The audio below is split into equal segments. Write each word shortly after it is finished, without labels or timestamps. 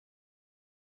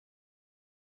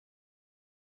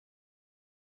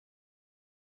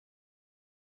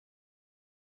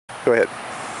Go ahead.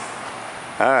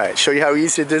 All right, show you how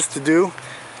easy it is to do.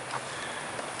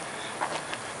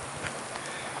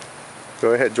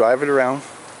 Go ahead, drive it around.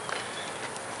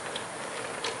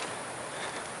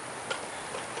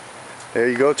 There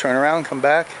you go, turn around, come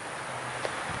back.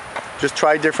 Just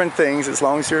try different things as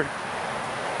long as you're,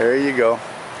 there you go.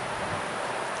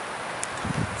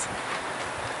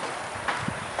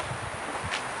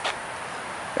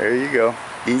 There you go.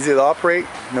 Easy to operate,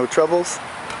 no troubles.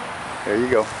 There you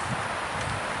go.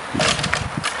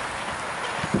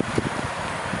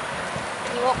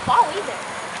 You won't fall either.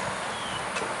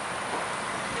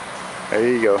 There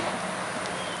you go.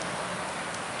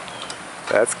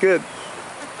 That's good.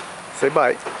 Say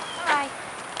bye. Bye.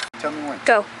 Tell me when.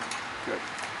 Go. Good.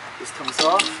 This comes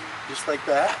off just like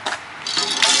that.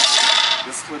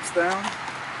 This slips down.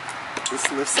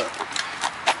 This lifts up.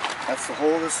 That's the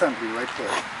whole assembly right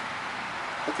there.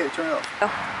 Okay, turn it off. Go.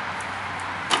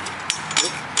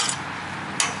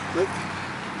 Look.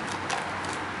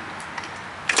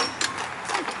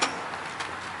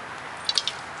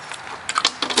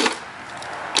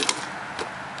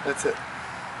 That's it.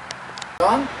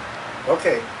 Done?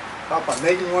 Okay. Hop on.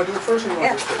 Megan, you want to do it first or you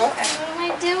want to do it first? What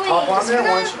am I doing? Hop on there.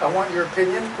 I want your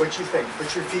opinion. What you think?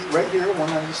 Put your feet right here, one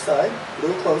on each side. A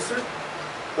little closer.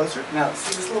 Closer. Now,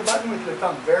 see this little button with your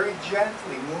thumb? Very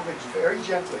gently. Move it very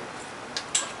gently.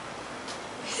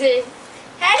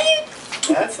 How do you...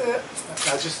 That's it.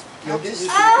 Now just, you'll get used to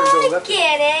it. Oh, I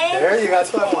get it. There you go.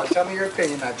 That's what I want. Tell me your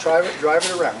opinion. Now drive it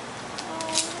around.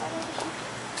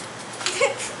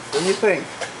 What do you think?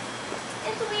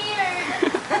 It's weird.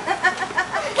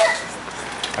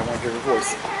 I want to hear your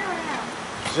voice.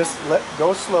 Just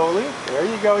go slowly. There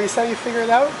you go. You saw you figure it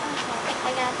out?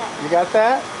 I got that. You got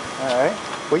that? All right.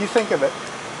 What do you think of it? What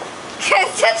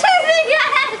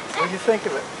do you think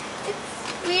of it?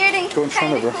 It's weird and Go in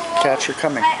front of her. cool. Catch her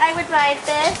coming. I would ride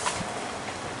this.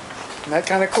 Isn't that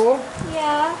kind of cool?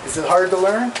 Yeah. Is it hard to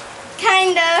learn?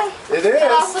 Kinda. It is.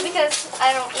 But also because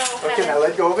I don't know how Okay, to now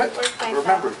let go of it. work myself.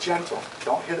 Remember, gentle.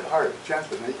 Don't hit it hard.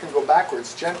 Gently. Now you can go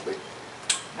backwards gently.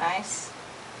 Nice.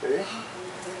 Okay.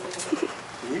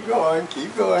 Keep going.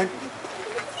 Keep going.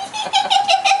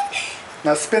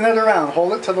 Now spin it around.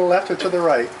 Hold it to the left or to the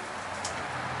right.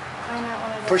 I not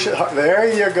want to Push it hard. There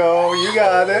you go. You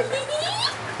got it.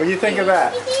 What do you think of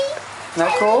that? Isn't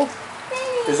that cool?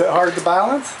 Is it hard to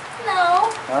balance? No.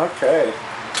 Okay.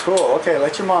 Cool. Okay,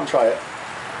 let your mom try it.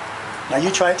 Now you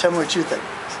try it. Tell me what you think.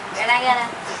 And I gotta...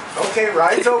 Okay,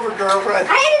 ride's over, girlfriend.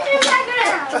 I had to do it back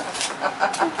around.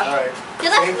 All right. You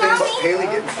left Same thing, but Mommy? Haley,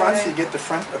 get in front so you get the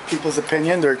front of people's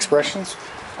opinion, their expressions.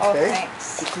 Oh, Okay.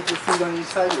 thanks. You keep your feet on each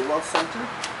side. You're well centered.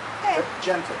 Okay. But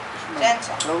gentle.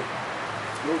 Gentle.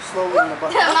 Go slowly on the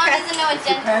button. Mom doesn't know what If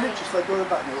you gentle panic, means. just let go of the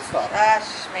button. It'll stop.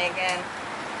 Gosh, Megan.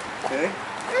 Okay.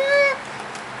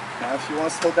 Now, if you want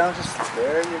to slow down, just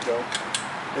there you go.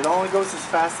 It only goes as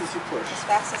fast as you push. As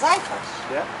fast as I push.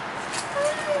 Yeah.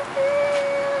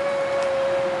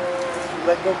 If you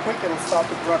let go quick, it'll stop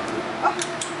abruptly. Oh,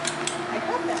 I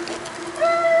got that.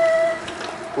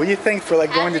 What do you think for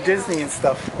like going to Disney and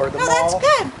stuff or the No, mall?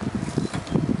 that's good.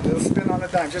 Little spin on a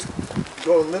dime. Just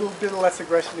go a little bit less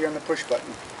aggressively on the push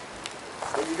button.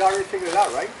 But you already figured it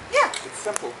out, right? Yeah. It's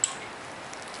simple.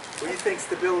 What do you think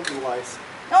stability-wise?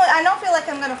 No, I don't feel like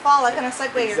I'm going to fall. Like on a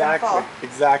Segway, you're going to fall.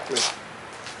 Exactly.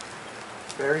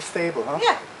 Very stable, huh?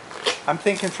 Yeah. I'm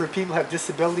thinking for people who have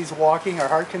disabilities walking or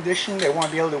heart condition, they want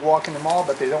to be able to walk in the mall,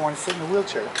 but they don't want to sit in a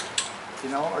wheelchair. You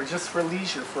know, or just for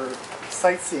leisure, for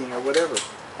sightseeing or whatever.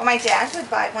 Well, my dad would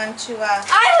buy one to...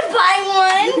 I would buy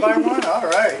one. You buy one? All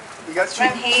right. We got two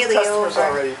Run Haley customers over.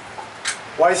 already.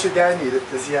 Why does your dad need it?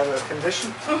 Does he have a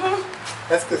condition? Mm-hmm.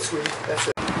 That's good, sweetie. That's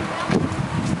it.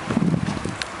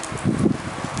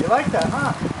 You like that,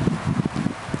 huh?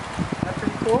 Isn't that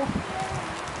pretty cool? You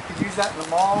could use that in the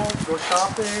mall, go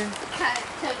shopping.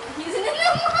 Using it in the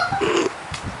mall.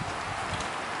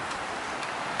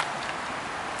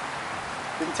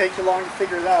 Didn't take you long to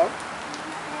figure it out.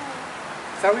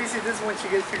 It's how easy it is once you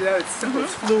get it figured out. It's simple,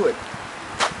 it's fluid.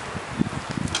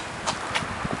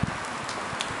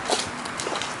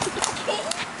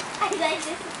 I like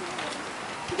this.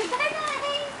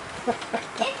 Bye-bye.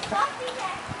 It's Buffy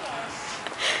jacket.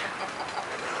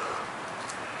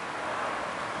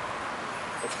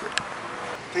 That's good.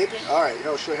 Taping? Alright,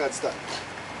 I'll show you how it's done.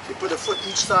 You put a foot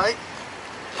each side,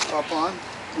 up on.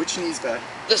 Which knee's back?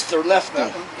 Just the left knee.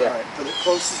 That one? Yeah. Alright, put it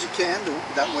close as you can.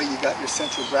 That way you got your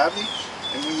center of gravity.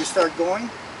 And when you start going,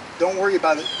 don't worry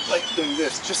about it like doing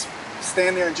this. Just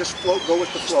stand there and just float, go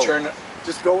with the flow. Just turn it.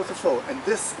 Just go with the flow. And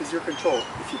this is your control.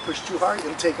 If you push too hard,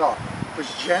 it'll take off. Push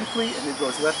gently and it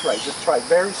goes left, right. Just try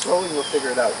very slowly and we'll figure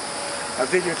it out. I'm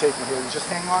videotaping here. You just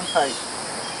hang on tight.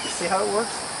 You see how it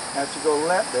works? As you go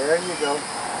left, there you go.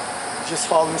 Just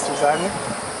follow Mr. Zagner.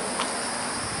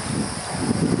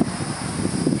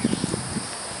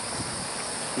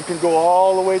 You can go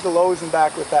all the way to Lowe's and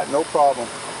back with that, no problem.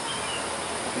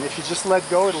 And if you just let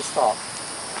go, it'll stop.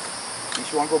 If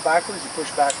you want to go backwards, you push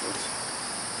backwards.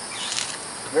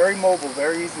 Very mobile,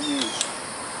 very easy to use.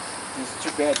 It's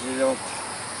too bad you don't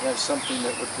have something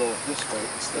that would go this way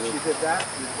instead If you of... did that,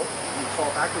 you'd fall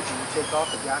backwards and you'd take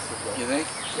off, the gas would go. You think?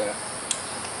 Yeah.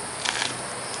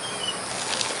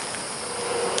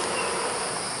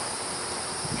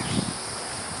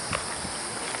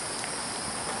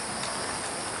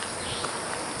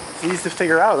 It's easy to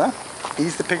figure out, huh?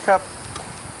 Easy to pick up.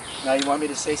 Now you want me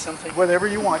to say something? Whatever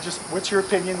you want. Just what's your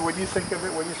opinion? What do you think of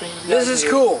it? What do you think of the This idea?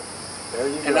 is cool. There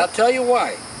you And go. I'll tell you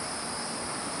why.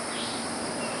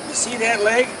 You see that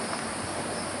leg?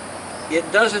 It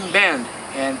doesn't bend.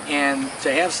 And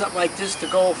to have something like this to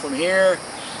go from here,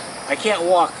 I can't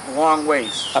walk long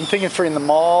ways. I'm thinking for in the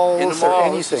malls In the or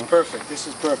mall, this is anything. perfect. This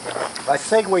is perfect. A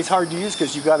Segway's hard to use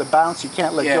because you got to bounce. You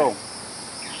can't let Yeah. go.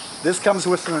 This comes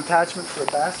with an attachment for a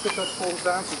basket that folds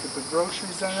down so you can put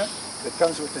groceries in it. It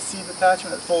comes with a seat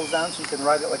attachment that folds down so you can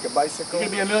ride it like a bicycle. You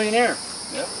can be a millionaire.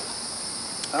 Yep.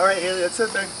 All right, Haley, that's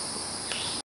it, then.